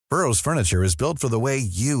Burrow's furniture is built for the way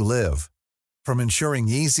you live. From ensuring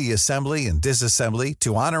easy assembly and disassembly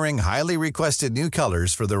to honoring highly requested new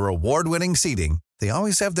colors for their award-winning seating, they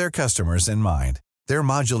always have their customers in mind. Their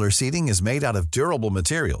modular seating is made out of durable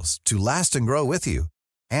materials to last and grow with you.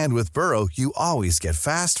 And with Burrow, you always get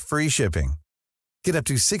fast, free shipping. Get up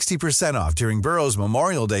to 60% off during Burrow's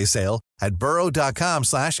Memorial Day sale at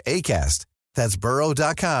burrow.com/ACAST. That's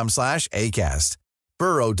burrow.com/ACAST.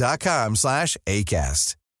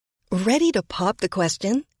 burrow.com/ACAST. Ready to pop the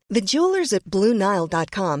question? The jewelers at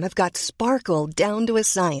BlueNile.com have got sparkle down to a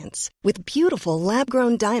science with beautiful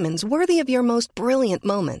lab-grown diamonds worthy of your most brilliant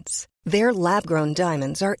moments. Their lab-grown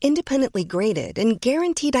diamonds are independently graded and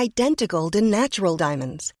guaranteed identical to natural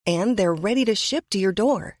diamonds, and they're ready to ship to your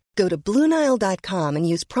door. Go to BlueNile.com and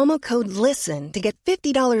use promo code LISTEN to get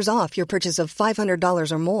 $50 off your purchase of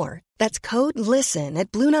 $500 or more. That's code LISTEN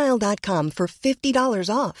at BlueNile.com for $50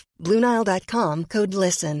 off. BlueNile.com, code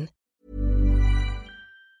LISTEN.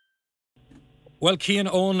 Well, Cian,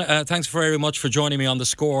 Owen, thanks very much for joining me on The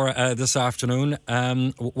Score this afternoon.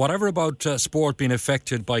 Whatever about sport being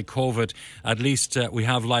affected by COVID, at least we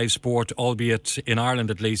have live sport, albeit in Ireland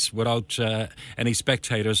at least, without any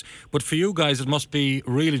spectators. But for you guys, it must be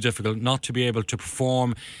really difficult not to be able to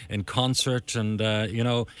perform in concert. And,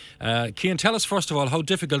 Cian, tell us first of all how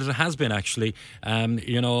difficult it has been actually.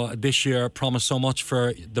 This year promised so much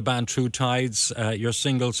for the band True Tides. Your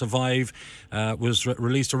single, Survive, was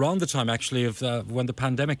released around the time actually of when the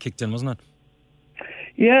pandemic kicked in, wasn't it?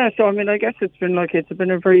 Yeah, so I mean, I guess it's been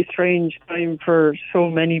a very strange time for so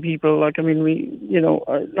many people. Like, I mean, we,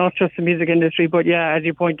 not just the music industry, but yeah, as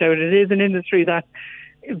you point out, it is an industry that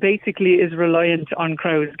basically is reliant on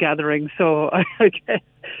crowds gathering. So I guess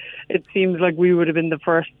it seems like we would have been the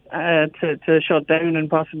first to shut down and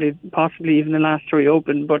possibly even the last to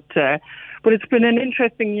reopen. But it's been an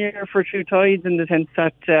interesting year for True Tides in the sense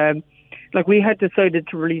that we had decided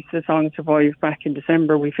to release the song Survive back in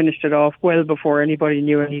December. We finished it off well before anybody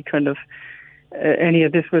knew any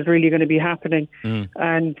of this was really going to be happening.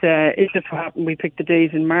 And it just so happened we picked the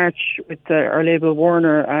days in March with our label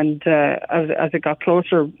Warner, and as it got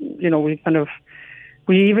closer, we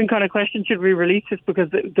even kind of questioned, should we release this, because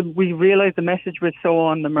we realised the message was so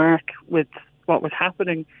on the mark with what was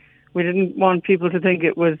happening. We didn't want people to think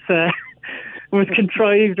it was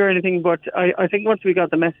contrived or anything, but I think once we got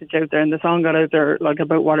the message out there and the song got out there, like,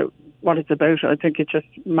 about what it's about, I think it just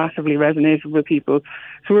massively resonated with people.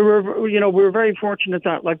 So we were very fortunate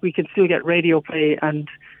that we could still get radio play, and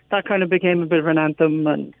that kind of became a bit of an anthem,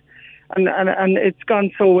 and it's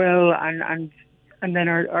gone so well, and then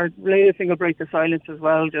our latest single, Break the Silence, as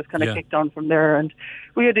well, just kind of kicked on from there. And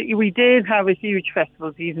we did have a huge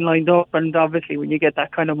festival season lined up, and obviously when you get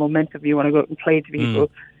that kind of momentum, you want to go out and play to people.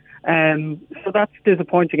 So that's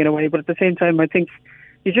disappointing in a way, but at the same time, I think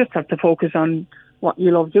you just have to focus on what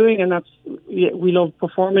you love doing, and we love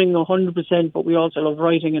performing 100%, but we also love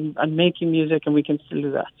writing and making music, and we can still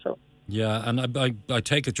do that. So. Yeah, and I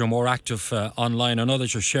take it you're more active online. I know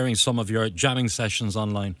that you're sharing some of your jamming sessions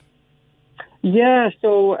online. Yeah,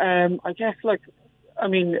 so I guess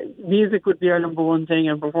music would be our number one thing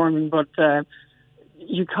and performing, but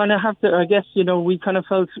you kind of have to, I guess, we kind of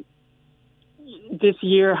felt this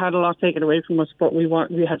year had a lot taken away from us, but we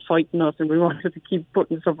had fight in us, and we wanted to keep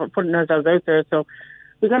putting ourselves out there. So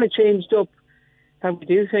we kind of changed up how we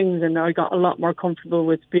do things, and I got a lot more comfortable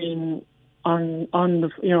with being on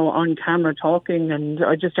camera talking, and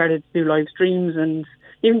I just started to do live streams, and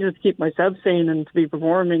even just to keep myself sane and to be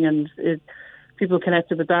performing, and people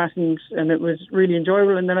connected with that, and it was really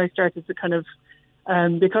enjoyable. And then I started to kind of,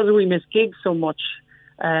 because we miss gigs so much,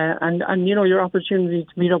 and your opportunity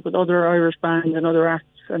to meet up with other Irish bands and other acts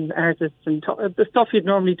and artists and the stuff you'd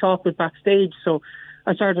normally talk with backstage. So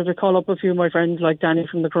I started to call up a few of my friends like Danny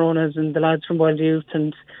from the Coronas and the lads from Wild Youth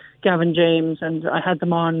and Gavin James, and I had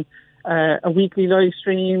them on a weekly live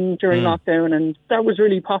stream during lockdown, and that was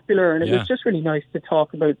really popular, and it was just really nice to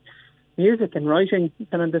talk about music and writing,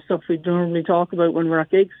 kind of the stuff we normally talk about when we're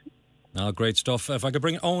at gigs. Oh, great stuff. If I could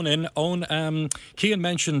bring Owen in. Owen, Cian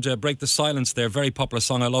mentioned Break the Silence there, very popular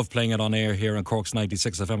song. I love playing it on air here on Cork's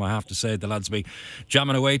 96 FM. I have to say, the lads be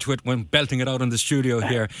jamming away to it when belting it out in the studio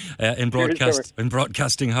here in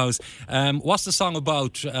Broadcasting House. What's the song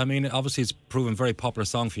about? I mean, obviously it's proven a very popular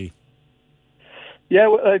song for you. Yeah,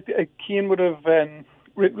 well, Cian would have,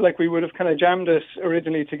 we would have kind of jammed it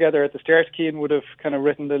originally together at the start. Cian would have kind of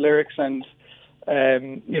written the lyrics, and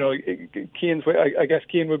Cian's, I guess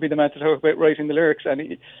Cian would be the man to talk about writing the lyrics,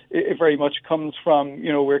 and it very much comes from,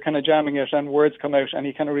 we're kind of jamming it and words come out, and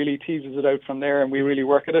he kind of really teases it out from there, and we really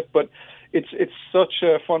work at it. But it's such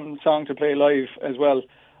a fun song to play live as well.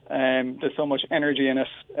 There's so much energy in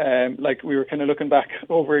it. Like we were kind of looking back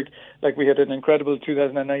over it, like we had an incredible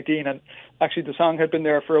 2019, and actually the song had been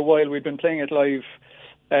there for a while. We'd been playing it live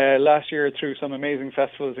last year through some amazing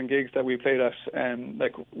festivals and gigs that we played at.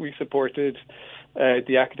 Like we supported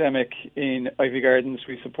the Academic in Ivy Gardens.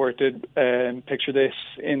 We supported Picture This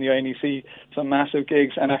in the INEC, some massive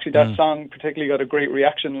gigs, and actually that song particularly got a great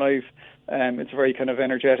reaction live. It's a very kind of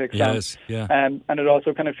energetic song. Yes, yeah. And it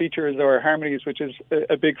also kind of features our harmonies, which is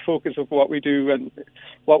a big focus of what we do and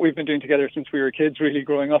what we've been doing together since we were kids, really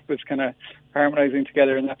growing up, is kind of harmonising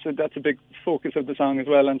together, and that's a big focus of the song as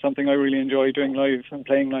well, and something I really enjoy doing live and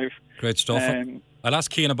playing live. Great stuff. I'll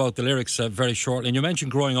ask Cian about the lyrics very shortly. And you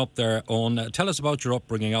mentioned growing up there, Owen. Tell us about your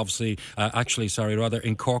upbringing, obviously,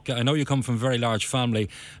 in Cork. I know you come from a very large family,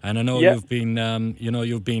 and I know you've been,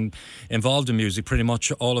 you've been involved in music pretty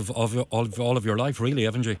much all of your life, really,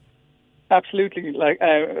 haven't you? Absolutely, like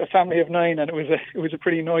a family of 9, and it was a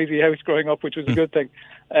pretty noisy house growing up, which was a good thing.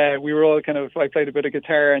 We were all I played a bit of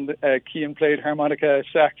guitar, and Cian played harmonica,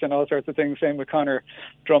 sax, and all sorts of things. Same with Connor,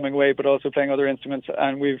 drumming away, but also playing other instruments.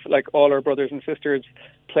 And we've, like, all our brothers and sisters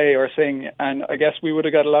play or sing. And I guess we would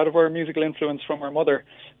have got a lot of our musical influence from our mother.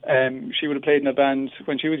 She would have played in a band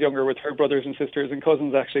when she was younger with her brothers and sisters and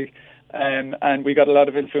cousins, actually. And we got a lot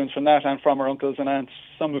of influence from that and from our uncles and aunts,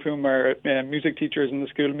 some of whom are music teachers in the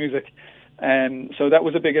School of Music. So that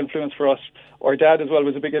was a big influence for us. Our dad as well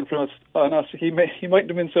was a big influence on us. He mightn't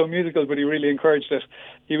have been so musical, but he really encouraged it.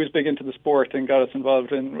 He was big into the sport and got us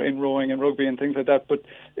involved in rowing and rugby and things like that. But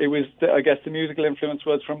it was, I guess, the musical influence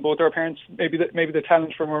was from both our parents. Maybe the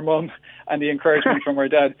talent from our mum and the encouragement from our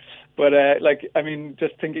dad. But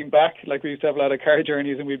just thinking back, like, we used to have a lot of car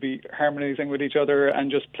journeys, and we'd be harmonising with each other and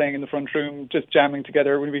just playing in the front room, just jamming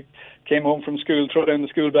together. When we came home from school, throw down the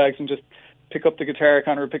school bags and just pick up the guitar,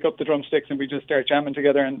 Connor would pick up the drumsticks, and we just start jamming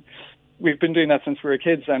together. And we've been doing that since we were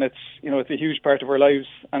kids, and it's a huge part of our lives.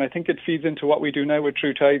 And I think it feeds into what we do now with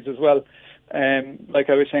True Tides as well. Like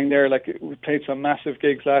I was saying there, like, we played some massive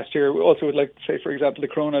gigs last year. We also would, like, say, for example, the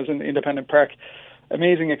Coronas in Independent Park.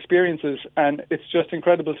 Amazing experiences, and it's just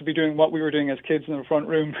incredible to be doing what we were doing as kids in the front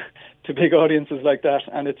room to big audiences like that.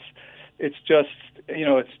 And it's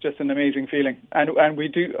just an amazing feeling. And we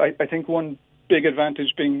do, I think one big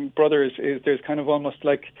advantage being brothers is there's kind of almost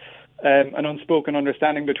like an unspoken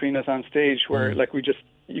understanding between us on stage, where like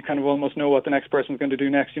you kind of almost know what the next person's going to do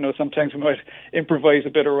next. Sometimes we might improvise a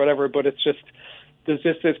bit or whatever, but there's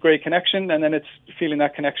just this great connection, and then it's feeling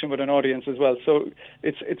that connection with an audience as well. So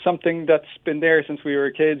it's something that's been there since we were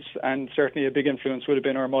kids, and certainly a big influence would have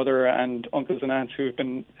been our mother and uncles and aunts who have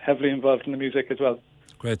been heavily involved in the music as well.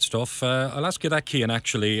 Great stuff. I'll ask you that, Cian,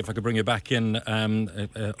 actually, if I could bring you back in.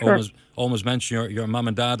 Sure. Almost mentioned your mum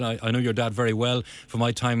and dad. I know your dad very well from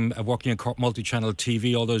my time working in Cork Multi-Channel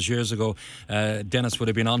TV all those years ago. Dennis would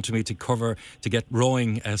have been on to me to get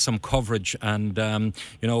rowing some coverage, and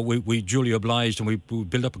we duly obliged, and we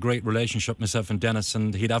built up a great relationship, myself and Dennis,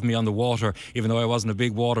 and he'd have me on the water, even though I wasn't a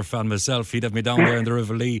big water fan myself. He'd have me down there in the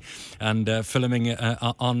River Lee and filming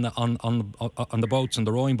on the boats and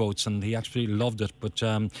the rowing boats, and he actually loved it. But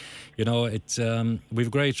we had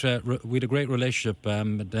a great relationship.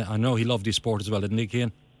 I know he loved his sport as well, didn't he,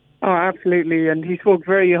 Cian? Oh, absolutely, and he spoke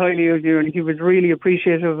very highly of you, and he was really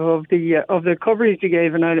appreciative of the coverage you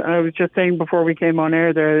gave. And I was just saying before we came on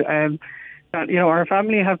air there that our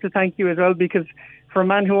family have to thank you as well, because for a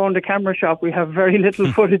man who owned a camera shop, we have very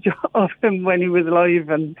little footage of him when he was alive.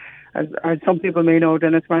 And as some people may know,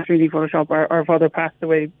 Dennis Masserini Photoshop, our father passed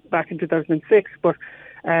away back in 2006, but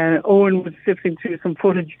Owen was sifting through some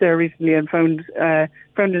footage there recently and found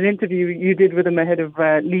an interview you did with him ahead of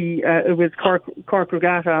Lee. It was Cork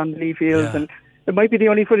Regatta on the Lee Fields, and it might be the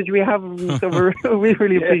only footage we have of him, so we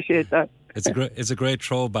really appreciate that. It's a great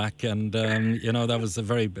throwback, and that was a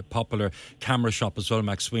very popular camera shop as well,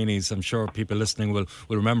 McSweeney's. I'm sure people listening will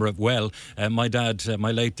remember it well. My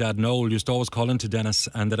late dad Noel, used to always call into Dennis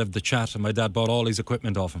and they'd have the chat, and my dad bought all his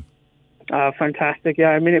equipment off him. Fantastic.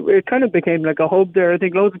 Yeah, I mean, it kind of became like a hub there. I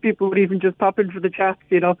think loads of people would even just pop in for the chats,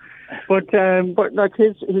 but like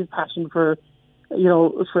his passion for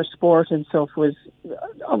sport and stuff was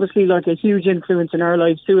obviously like a huge influence in our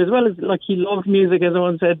lives too, as well as, like, he loved music, as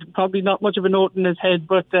Owen said. Probably not much of a note in his head,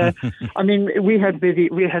 but I mean, we had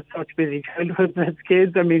such busy childhoods as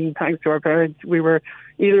kids. I mean, thanks to our parents, we were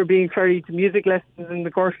either being ferried to music lessons in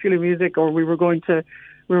the Cork School of Music, or we were going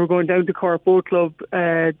down to Cork Boat Club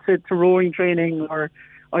to rowing training, or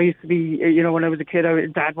I used to be, you know, when I was a kid,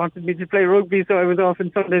 Dad wanted me to play rugby, so I was off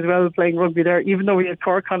on Sunday as well playing rugby there. Even though we had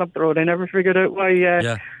Cork on up the road, I never figured out why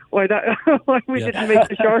we didn't make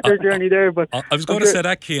the shorter journey there. But I was going to say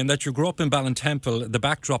that, Cian, that you grew up in Ballintemple, the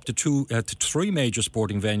backdrop to three major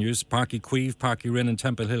sporting venues: Páirc Uí Chaoimh, Páirc Uí Rinn, and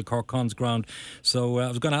Temple Hill, Cork Cons ground. So I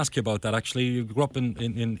was going to ask you about that. Actually, you grew up in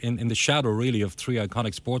the shadow, really, of three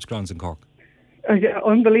iconic sports grounds in Cork. Yeah,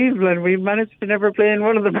 unbelievable, and we managed to never play in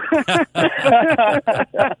one of them.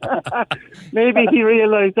 Maybe he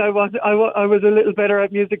realised I was a little better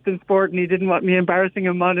at music than sport, and he didn't want me embarrassing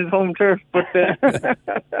him on his home turf. But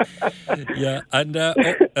yeah, and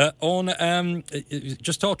Owen,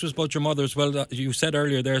 just talk to us about your mother as well. You said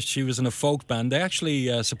earlier there she was in a folk band. They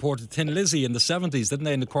actually supported Thin Lizzy in the 70s, didn't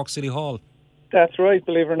they, in the Cork City Hall? That's right,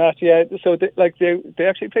 believe it or not, yeah. So they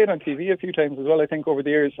actually played on TV a few times as well, I think, over the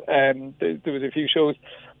years. There was a few shows.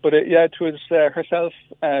 But it was herself,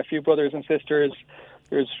 a few brothers and sisters.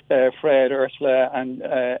 There's Fred, Ursula, and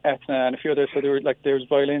Etna, and a few others. So there was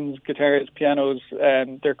violins, guitars, pianos,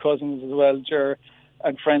 their cousins as well, Ger,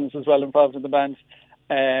 and friends as well involved in the band.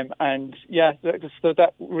 And yeah, so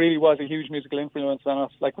that really was a huge musical influence on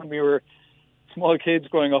us. Like when we were small kids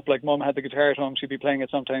growing up, like Mum had the guitar at home, she'd be playing it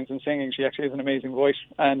sometimes and singing. She actually has an amazing voice,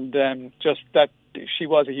 and just that she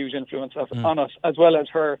was a huge influence on us, as well as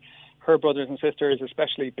her brothers and sisters,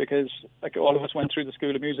 especially because like all of us went through the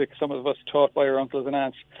School of Music. Some of us taught by our uncles and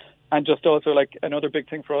aunts, and just also like another big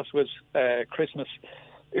thing for us was Christmas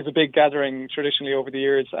is a big gathering traditionally over the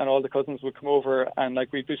years, and all the cousins would come over, and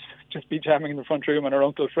like we'd just be jamming in the front room, and our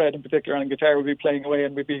Uncle Fred in particular on guitar would be playing away,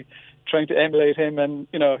 and we'd be trying to emulate him, and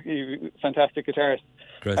you know, he fantastic guitarist.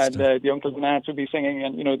 Great and stuff. The uncles and aunts would be singing,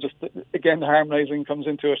 and you know, just again the harmonising comes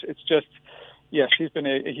into it. It's just, yeah, she's been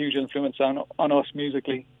a huge influence on us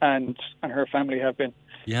musically, and her family have been.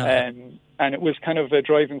 Yeah. And it was kind of a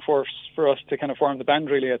driving force for us to kind of form the band,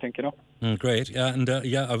 really, I think, you know. Great. Yeah, and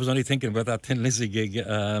I was only thinking about that Thin Lizzy gig.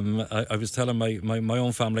 I was telling my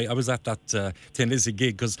own family I was at that Thin Lizzy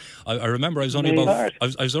gig because I remember I was only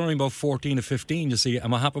about 14 or 15, you see,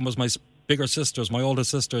 and what happened was my bigger sisters, my older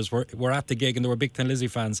sisters, were at the gig, and they were big Thin Lizzy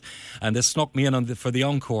fans, and they snuck me in for the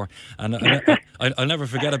encore, and I'll never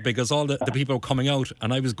forget it because all the people were coming out,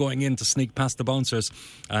 and I was going in to sneak past the bouncers,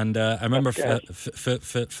 and I remember Phil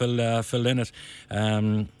Lynott.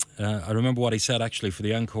 I remember what he said actually for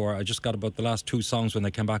the encore. I just got about the last two songs when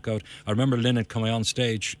they came back out. I remember Lynott coming on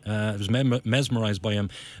stage. I was mesmerised by him,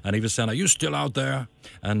 and he was saying, "Are you still out there?"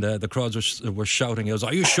 And the crowds were shouting. He was,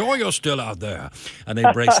 "Are you sure you're still out there?" And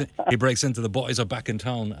he breaks into "The Boys Are Back in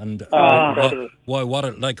Town." And what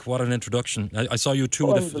an introduction! I saw you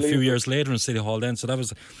two a few years later in City Hall then. So that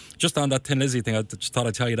was just on that Thin Lizzy thing. I just thought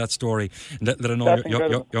I'd tell you that story. Let I know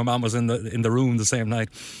your mum was in the room the same night.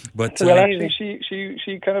 But well, actually,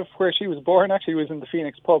 she kind of where she was born actually was in the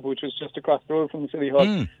Phoenix pub, which was just across the road from the City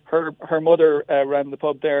Hall. Her mother ran the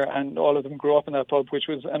pub there, and all of them grew up in that pub, which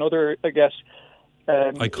was another, I guess,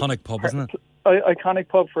 iconic pub, isn't it? Iconic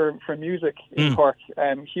pub for music in Cork.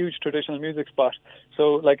 Huge traditional music spot.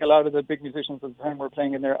 So like a lot of the big musicians at the time were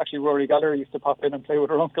playing in there. Actually, Rory Gallagher used to pop in and play with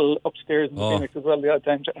her uncle upstairs in the Phoenix as well the odd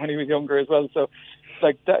time when he was younger as well. So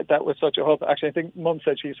like that was such a hub. Actually, I think Mum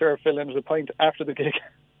said she served Phil Lynott a pint after the gig.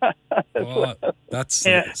 That's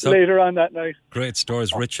later on that night. Great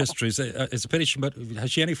stories, rich histories. It's a pity, but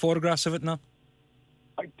has she any photographs of it now?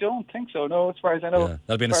 I don't think so, no, as far as I know. Yeah,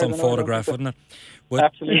 that'll be in some photograph, wouldn't it? But,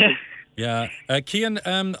 absolutely. Yeah. Cian,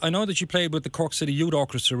 I know that you played with the Cork City Youth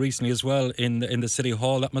Orchestra recently as well in the City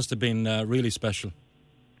Hall. That must have been really special.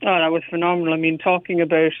 Oh, that was phenomenal. I mean, talking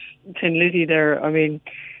about Thin Lizzy there, I mean,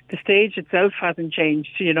 the stage itself hasn't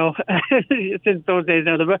changed, you know, since those days.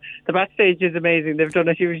 Now, the backstage is amazing. They've done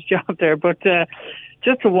a huge job there. But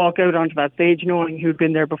just to walk out onto that stage, knowing who'd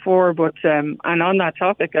been there before. But and on that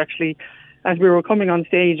topic, actually, as we were coming on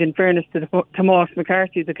stage, in fairness to Tomás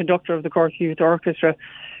McCarthy, the conductor of the Cork Youth Orchestra,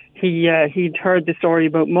 he'd heard the story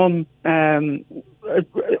about Mum's band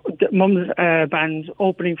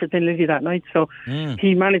opening for Thin Lizzy that night. So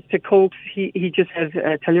he managed to coax. He just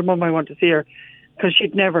said, "Tell your mum I want to see her," because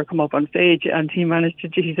she'd never come up on stage, and he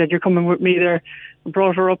said, "You're coming with me there," and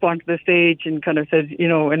brought her up onto the stage and kind of said, you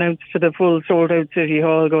know, announced to the full sold out City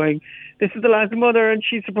Hall going, "This is the lad's mother," and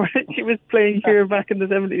she was playing here back in the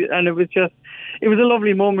 70s, and it was a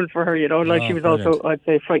lovely moment for her, you know, like she was brilliant. Also, I'd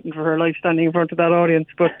say, frightened for her life standing in front of that audience,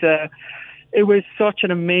 but it was such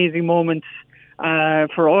an amazing moment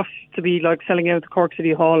for us to be like selling out the Cork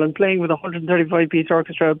City Hall and playing with a 135-piece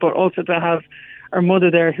orchestra, but also to have our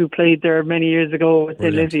mother there who played there many years ago with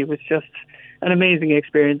Thin Lizzy was just an amazing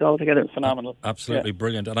experience altogether. Phenomenal. Absolutely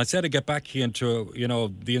brilliant. And I said to get back into, you know,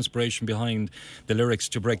 the inspiration behind the lyrics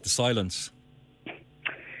to Break the Silence.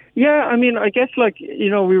 Yeah, I mean, I guess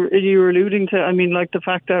you were alluding to. I mean, like the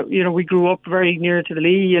fact that we grew up very near to the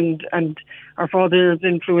Lee, and our father's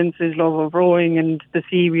influence is love of rowing and the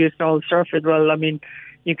sea. We used to all surf it. Well, I mean,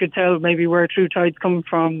 you could tell maybe where True Tides come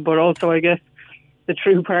from, but also I guess the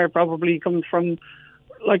true part probably comes from.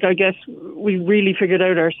 Like, I guess we really figured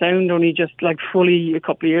out our sound only just fully a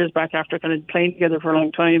couple of years back after kind of playing together for a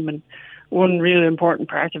long time. And one real important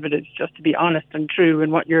part of it is just to be honest and true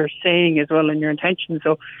in what you're saying as well and your intention.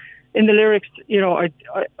 So in the lyrics, I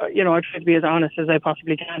try to be as honest as I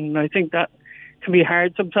possibly can. And I think that can be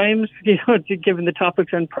hard sometimes, given the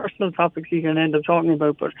topics and personal topics you can end up talking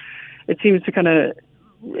about. But it seems to kind of,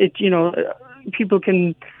 people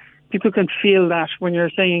can feel that when you're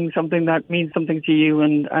saying something that means something to you,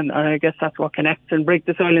 and I guess that's what connects. And Break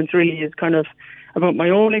the Silence really is kind of about my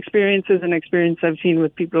own experiences and experience I've seen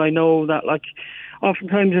with people I know, that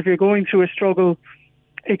oftentimes if you're going through a struggle,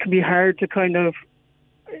 it can be hard to kind of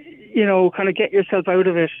get yourself out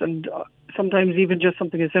of it. And sometimes even just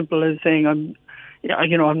something as simple as saying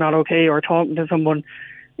I'm not okay, or talking to someone,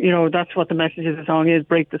 that's what the message of the song is,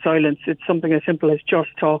 Break the Silence. It's something as simple as just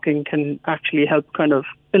talking can actually help kind of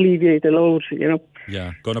alleviate the load,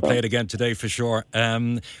 Yeah, going to play it again today for sure.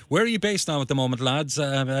 Where are you based now at the moment, lads,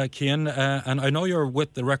 Cian? And I know you're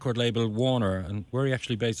with the record label Warner, and where are you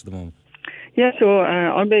actually based at the moment? Yeah, so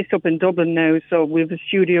I'm based up in Dublin now, so we have a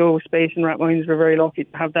studio space in Rathmines. We're very lucky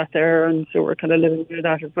to have that there, and so we're kind of living through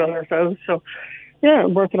that as well ourselves. So, yeah,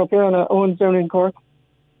 I'm working up here on Owens down in Cork,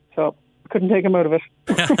 so couldn't take him out of it.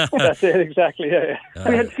 That's it, exactly, yeah.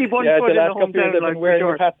 We had to keep one foot in the hometown. I've been wearing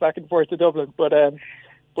a hat back and forth to Dublin, but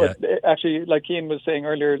actually, like Cian was saying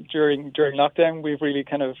earlier, during lockdown, we've really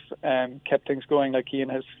kind of kept things going. Like Cian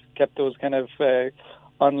has kept those kind of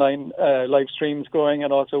online live streams going,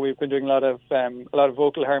 and also we've been doing a lot of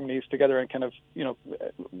vocal harmonies together, and kind of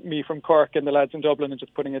me from Cork and the lads in Dublin, and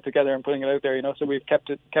just putting it together and putting it out there. So we've kept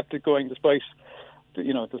it going despite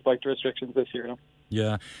the restrictions this year.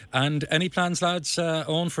 Yeah, and any plans, lads,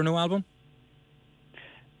 Owen, for a new album?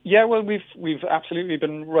 Yeah, well, we've absolutely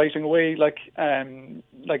been writing away. Like I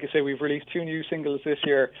say, we've released 2 new singles this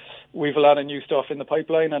year. We've a lot of new stuff in the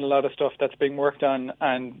pipeline and a lot of stuff that's being worked on,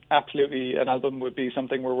 and absolutely an album would be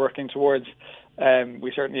something we're working towards.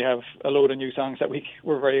 We certainly have a load of new songs that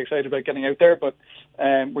we're very excited about getting out there, but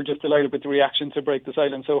we're just delighted with the reaction to Break the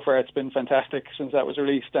Silence so far. It's been fantastic since that was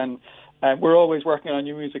released, and we're always working on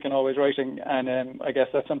new music and always writing, and I guess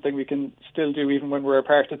that's something we can still do even when we're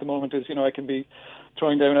apart at the moment. Is I can be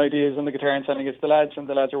throwing down ideas on the guitar and sending it to the lads, and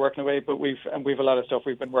the lads are working away. But we've a lot of stuff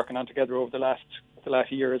we've been working on together over the last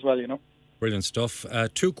year as well. Brilliant stuff.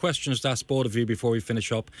 2 questions to ask both of you before we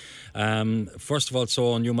finish up. First of all,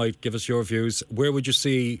 Owen, you might give us your views. Where would you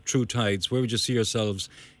see True Tides? Where would you see yourselves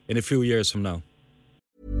in a few years from now?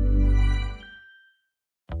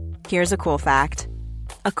 Here's a cool fact.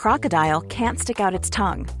 A crocodile can't stick out its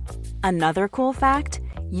tongue. Another cool fact,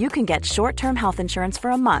 you can get short-term health insurance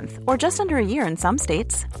for a month or just under a year in some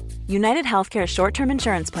states. United Healthcare short-term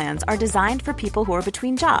insurance plans are designed for people who are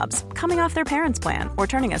between jobs, coming off their parents' plan, or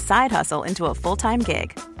turning a side hustle into a full-time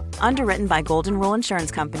gig. Underwritten by Golden Rule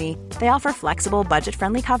Insurance Company, they offer flexible,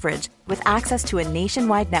 budget-friendly coverage with access to a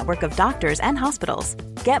nationwide network of doctors and hospitals.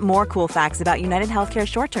 Get more cool facts about United Healthcare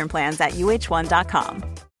short-term plans at uh1.com.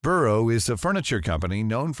 Burrow is a furniture company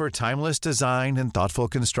known for timeless design and thoughtful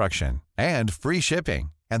construction, and free shipping,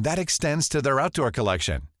 and that extends to their outdoor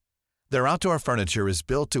collection. Their outdoor furniture is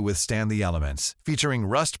built to withstand the elements, featuring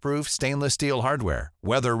rust-proof stainless steel hardware,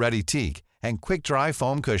 weather-ready teak, and quick-dry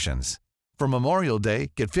foam cushions. For Memorial Day,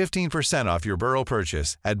 get 15% off your Burrow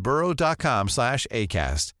purchase at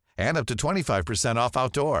burrow.com/ACAST, and up to 25% off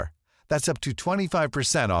outdoor. That's up to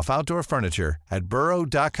 25% off outdoor furniture at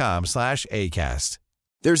burrow.com/ACAST.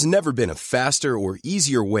 There's never been a faster or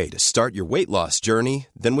easier way to start your weight loss journey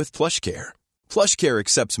than with PlushCare. PlushCare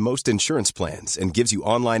accepts most insurance plans and gives you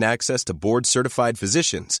online access to board-certified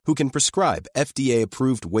physicians who can prescribe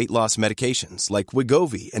FDA-approved weight loss medications like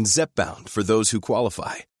Wegovy and Zepbound for those who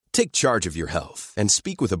qualify. Take charge of your health and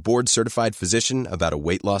speak with a board-certified physician about a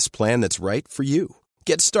weight loss plan that's right for you.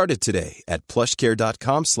 Get started today at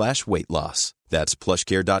plushcare.com/weight-loss. That's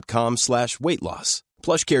plushcare.com/weight-loss.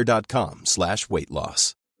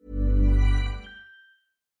 plushcare.com/weight-loss.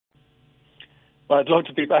 Well, I'd love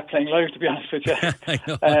to be back playing live, to be honest with you.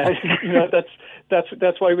 I know.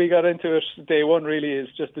 That's why we got into it day one, really, is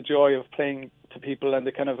just the joy of playing to people and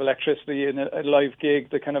the kind of electricity in a live gig,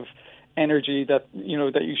 the kind of energy that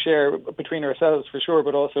you share between ourselves for sure,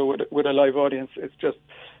 but also with a live audience. It's just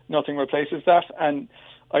nothing replaces that, and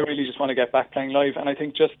I really just want to get back playing live. And I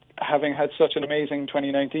think just having had such an amazing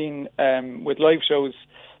 2019 with live shows,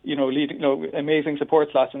 amazing support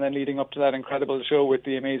slots, and then leading up to that incredible show with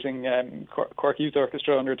the amazing Cork Youth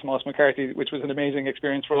Orchestra under Tomás McCarthy, which was an amazing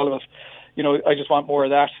experience for all of us. I just want more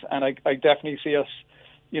of that, and I definitely see us,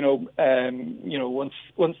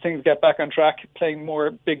 once things get back on track, playing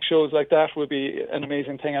more big shows like that would be an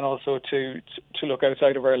amazing thing, and also to look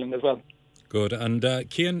outside of Ireland as well. Good. And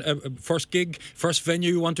Cian, first gig, first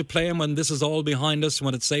venue you want to play in when this is all behind us,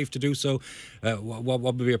 when it's safe to do so, what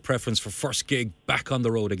would be your preference for first gig back on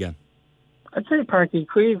the road again? I'd say Páirc Uí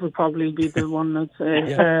Chaoimh would probably be the one. I'd say.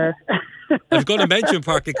 Yeah. I was going to mention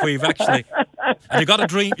Páirc Uí Chaoimh actually. And you got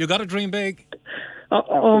to dream big.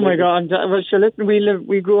 Oh my God! Well, sure. Listen,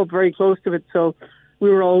 we grew up very close to it, so we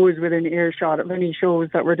were always within earshot of any shows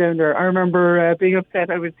that were down there. I remember being upset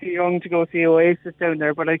I was too young to go see Oasis down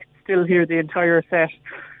there, but I could still hear the entire set,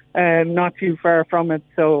 not too far from it.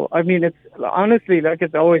 So, I mean, it's honestly,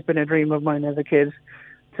 it's always been a dream of mine as a kid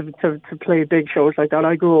to play big shows like that.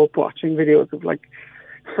 I grew up watching videos of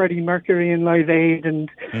Freddie Mercury and Live Aid, and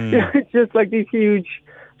it's just these huge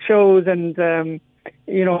shows, and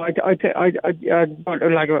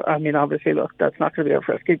obviously, look, that's not going to be our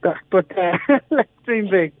first gig back, but let's dream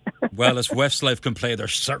big. Well, as Westlife can play there,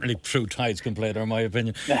 certainly True Tides can play there, in my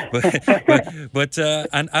opinion. But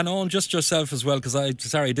Owen, just yourself as well, because I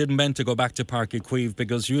didn't meant to go back to Páirc Uí Chaoimh,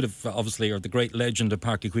 because you'd have obviously are the great legend of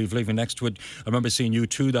Páirc Uí Chaoimh living next to it. I remember seeing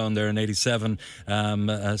U2 down there in '87,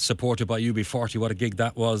 supported by UB40. What a gig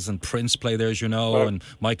that was, and Prince play there, as you know, and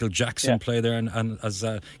Michael Jackson play there, and as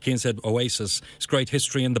Cian said, Oasis. It's great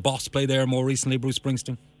history, and the Boss play there more recently, Bruce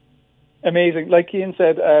Springsteen. Amazing. Like Cian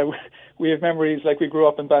said, we have memories, we grew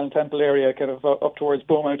up in Ballintemple area, kind of up towards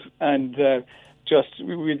Beaumont, and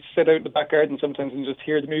we'd sit out in the back garden sometimes and just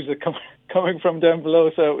hear the music coming from down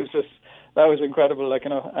below. So that was incredible,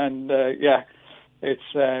 and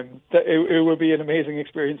it would be an amazing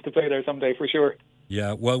experience to play there someday for sure.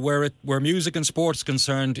 Yeah, well, where music and sport's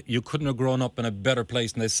concerned, you couldn't have grown up in a better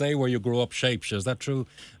place. And they say where you grew up shapes you. Is that true?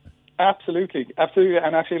 Absolutely.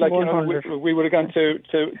 And actually, we would have gone to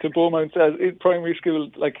Beaumont as primary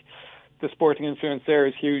school. The sporting influence there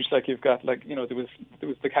is huge. You've got there was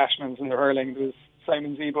the Cashmans and the hurling. There was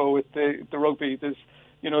Simon Zebo with the rugby. There's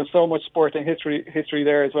so much sporting history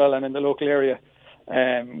there as well, and in the local area,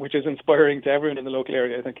 which is inspiring to everyone in the local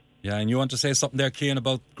area, I think. Yeah, and you want to say something there, Cian,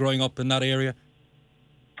 about growing up in that area?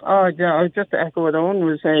 Oh yeah, I was just to echo what Owen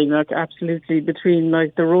was saying. Absolutely, between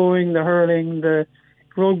the rowing, the hurling, the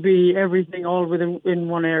rugby, everything all within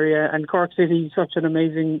one area. And Cork City is such an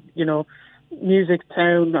amazing, music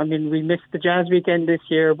town. I mean, we missed the jazz weekend this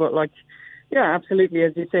year, but absolutely,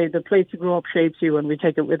 as you say, the place you grow up shapes you, and we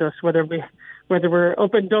take it with us, whether we're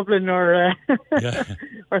up in Dublin or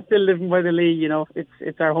or still living by the Lee.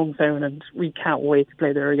 It's our hometown, and we can't wait to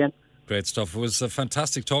play there again. Great stuff. It was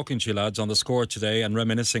fantastic talking to you lads on the score today and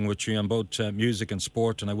reminiscing with you on both music and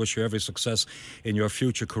sport, and I wish you every success in your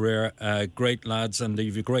future career. Great lads, and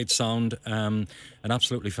you've a great sound, an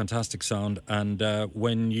absolutely fantastic sound, and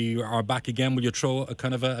when you are back again, will you throw a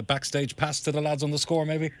kind of a backstage pass to the lads on the score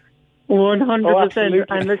maybe? 100%.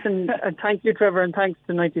 And listen, thank you, Trevor, and thanks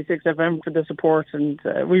to 96 FM for the support, and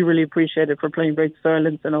we really appreciate it, for playing Break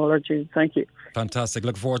Silence and all our tunes. Thank you. Fantastic.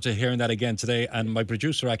 Look forward to hearing that again today. And my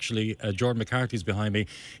producer, actually, Jordan McCarthy's behind me.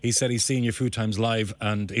 He said he's seen you a few times live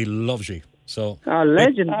and he loves you. So,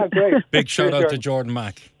 legend. Big shout out to Jordan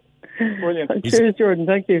Mack. Brilliant. Cheers, Jordan.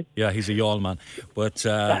 Thank you. Yeah, he's a yawl man. But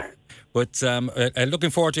looking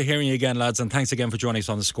forward to hearing you again, lads, and thanks again for joining us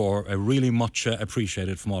on the score. Really much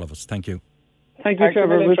appreciated from all of us. Thank you. Thank you,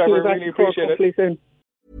 Trevor. We'll see you back really appreciate it. Soon.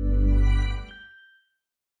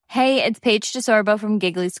 Hey, it's Paige DeSorbo from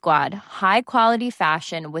Giggly Squad. High quality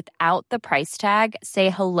fashion without the price tag. Say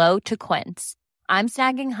hello to Quince. I'm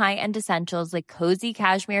snagging high-end essentials like cozy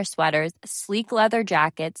cashmere sweaters, sleek leather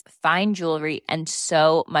jackets, fine jewelry, and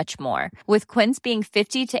so much more. With Quince being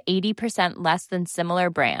 50 to 80% less than similar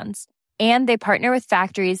brands. And they partner with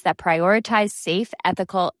factories that prioritize safe,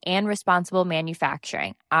 ethical, and responsible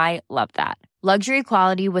manufacturing. I love that. Luxury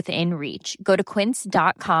quality within reach. Go to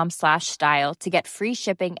quince.com/style to get free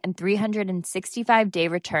shipping and 365-day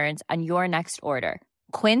returns on your next order.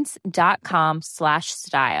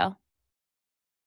 Quince.com/style.